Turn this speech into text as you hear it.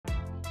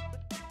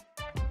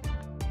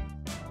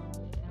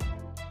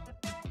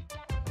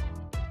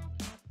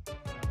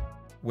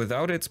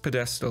Without its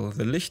pedestal,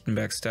 the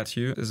Lichtenberg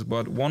statue is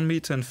about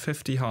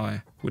 1,50 m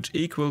high, which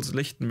equals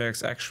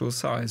Lichtenberg's actual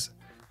size.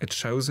 It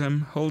shows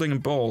him holding a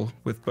ball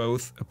with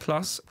both a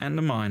plus and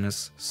a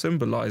minus,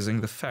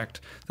 symbolizing the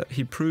fact that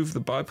he proved the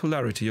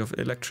bipolarity of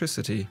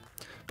electricity.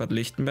 But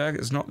Lichtenberg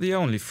is not the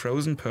only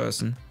frozen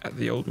person at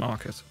the old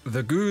market.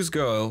 The goose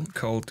girl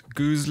called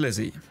Goose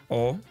Lizzie,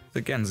 or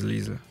the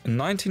Gänseliesel. In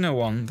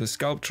 1901, the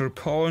sculptor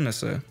Paul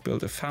Nisse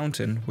built a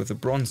fountain with a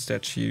bronze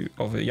statue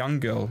of a young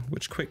girl,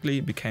 which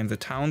quickly became the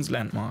town's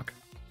landmark.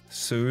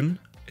 Soon,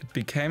 it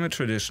became a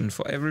tradition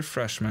for every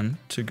freshman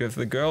to give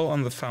the girl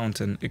on the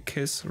fountain a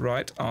kiss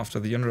right after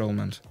the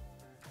enrollment.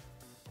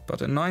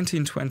 But in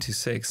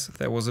 1926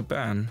 there was a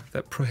ban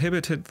that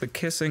prohibited the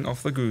kissing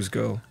of the goose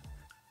girl.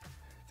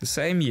 The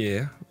same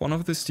year, one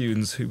of the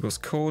students who was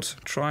caught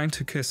trying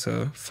to kiss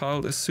her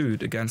filed a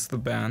suit against the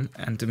ban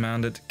and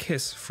demanded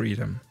kiss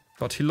freedom.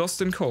 But he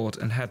lost in court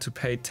and had to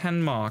pay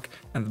 10 mark,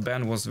 and the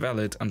ban was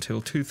valid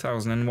until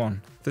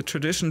 2001. The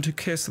tradition to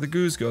kiss the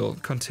goose girl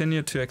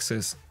continued to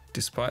exist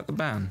despite the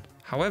ban.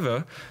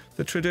 However,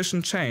 the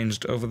tradition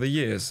changed over the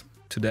years.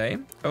 Today,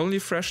 only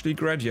freshly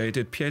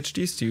graduated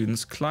PhD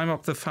students climb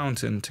up the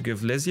fountain to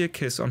give Lizzie a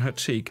kiss on her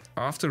cheek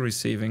after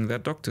receiving their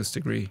doctor's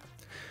degree.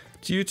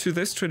 Due to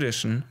this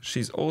tradition,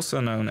 she's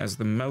also known as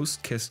the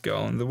most kissed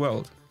girl in the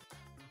world.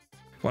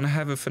 Want to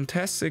have a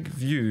fantastic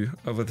view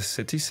over the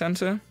city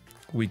center?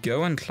 We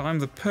go and climb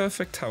the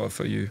perfect tower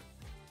for you.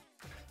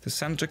 The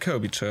St.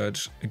 Jacobi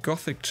Church, a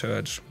Gothic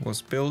church,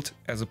 was built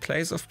as a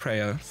place of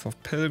prayer for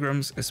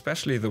pilgrims,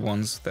 especially the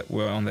ones that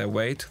were on their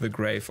way to the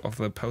grave of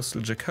the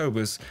Apostle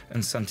Jacobus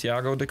in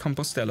Santiago de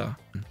Compostela.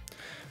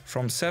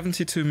 From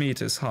 72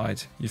 meters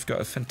height, you've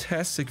got a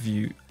fantastic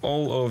view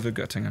all over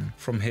Göttingen.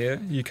 From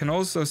here, you can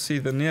also see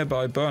the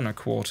nearby Berner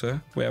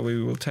Quarter, where we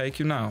will take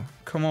you now.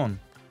 Come on!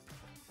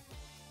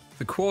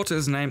 The quarter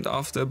is named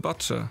after a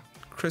butcher,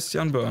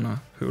 Christian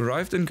Berner, who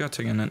arrived in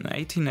Göttingen in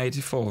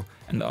 1884,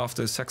 and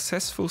after a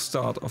successful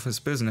start of his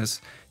business,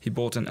 he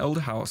bought an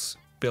old house,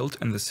 built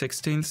in the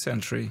 16th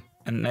century,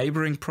 and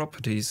neighboring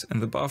properties in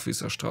the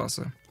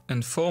Barfüßerstraße.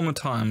 In former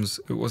times,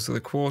 it was the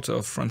quarter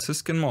of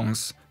Franciscan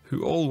monks,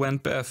 who all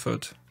went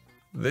barefoot.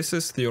 This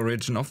is the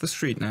origin of the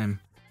street name.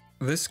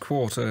 This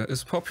quarter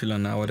is popular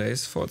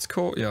nowadays for its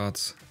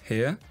courtyards.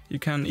 Here, you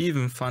can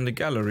even find a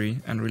gallery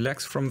and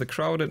relax from the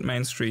crowded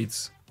main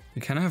streets.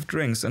 You can have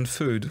drinks and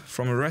food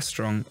from a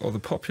restaurant or the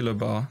popular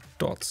bar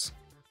Dots.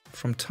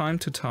 From time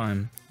to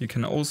time, you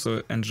can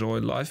also enjoy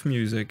live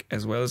music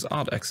as well as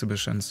art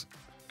exhibitions.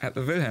 At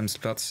the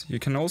Wilhelmsplatz, you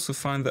can also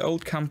find the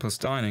old campus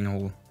dining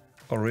hall.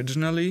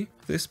 Originally,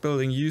 this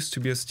building used to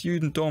be a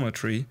student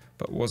dormitory,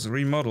 but was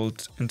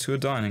remodeled into a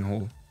dining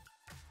hall.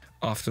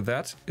 After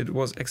that, it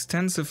was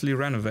extensively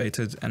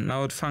renovated, and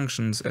now it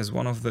functions as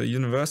one of the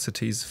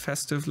university's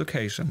festive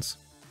locations.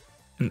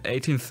 In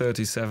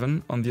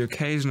 1837, on the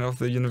occasion of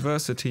the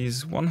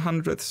university's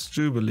 100th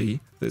jubilee,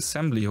 the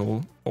Assembly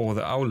Hall, or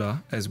the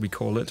Aula as we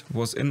call it,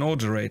 was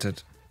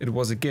inaugurated. It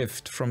was a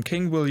gift from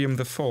King William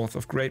IV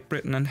of Great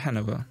Britain and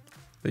Hanover.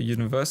 The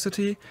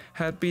university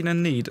had been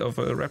in need of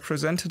a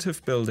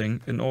representative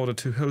building in order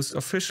to host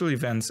official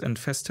events and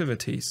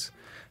festivities.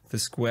 The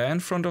square in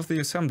front of the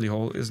Assembly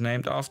Hall is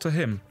named after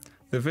him,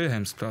 the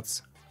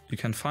Wilhelmsplatz. You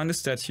can find a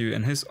statue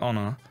in his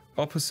honor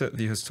opposite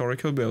the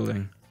historical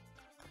building.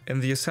 In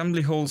the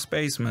Assembly Hall's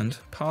basement,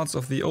 parts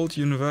of the old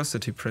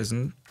university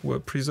prison were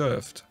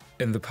preserved.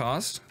 In the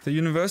past, the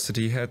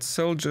university had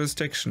sole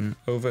jurisdiction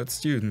over its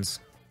students.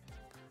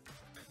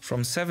 From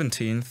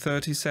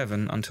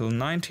 1737 until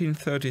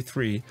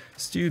 1933,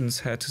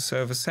 students had to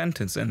serve a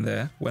sentence in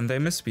there when they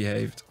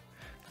misbehaved.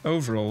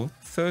 Overall,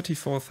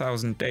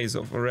 34,000 days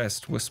of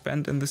arrest were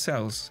spent in the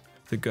cells.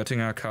 The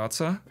Göttinger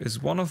Karzer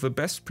is one of the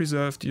best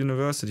preserved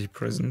university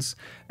prisons,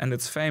 and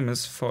it's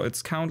famous for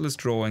its countless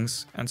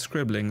drawings and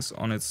scribblings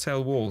on its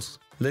cell walls.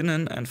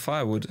 Linen and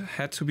firewood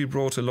had to be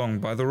brought along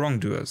by the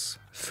wrongdoers.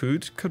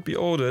 Food could be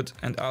ordered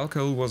and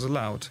alcohol was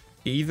allowed,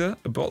 either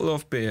a bottle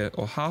of beer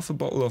or half a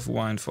bottle of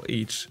wine for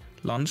each,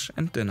 lunch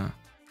and dinner.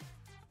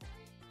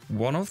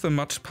 One of the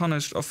much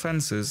punished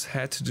offenses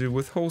had to do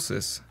with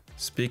horses.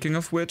 Speaking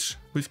of which,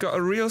 we've got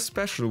a real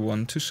special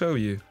one to show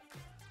you.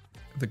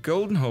 The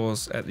golden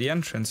horse at the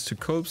entrance to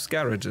Kulp's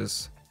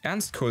garages.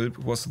 Ernst Kulp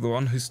was the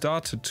one who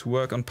started to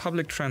work on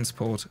public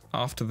transport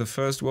after the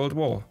First World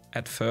War.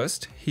 At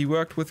first, he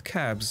worked with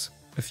cabs.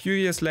 A few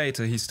years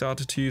later, he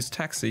started to use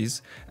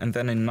taxis, and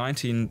then in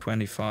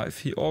 1925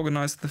 he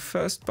organized the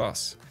first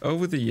bus.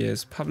 Over the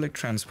years, public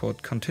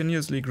transport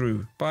continuously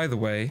grew. By the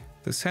way,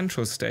 the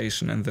central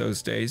station in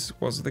those days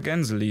was the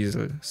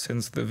Gänseliesel,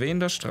 since the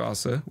Wender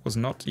Straße was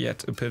not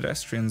yet a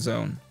pedestrian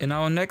zone. In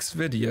our next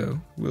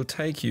video, we'll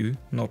take you,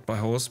 not by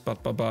horse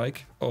but by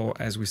bike, or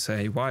as we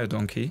say, wire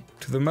donkey,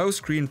 to the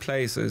most green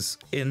places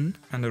in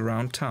and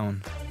around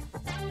town.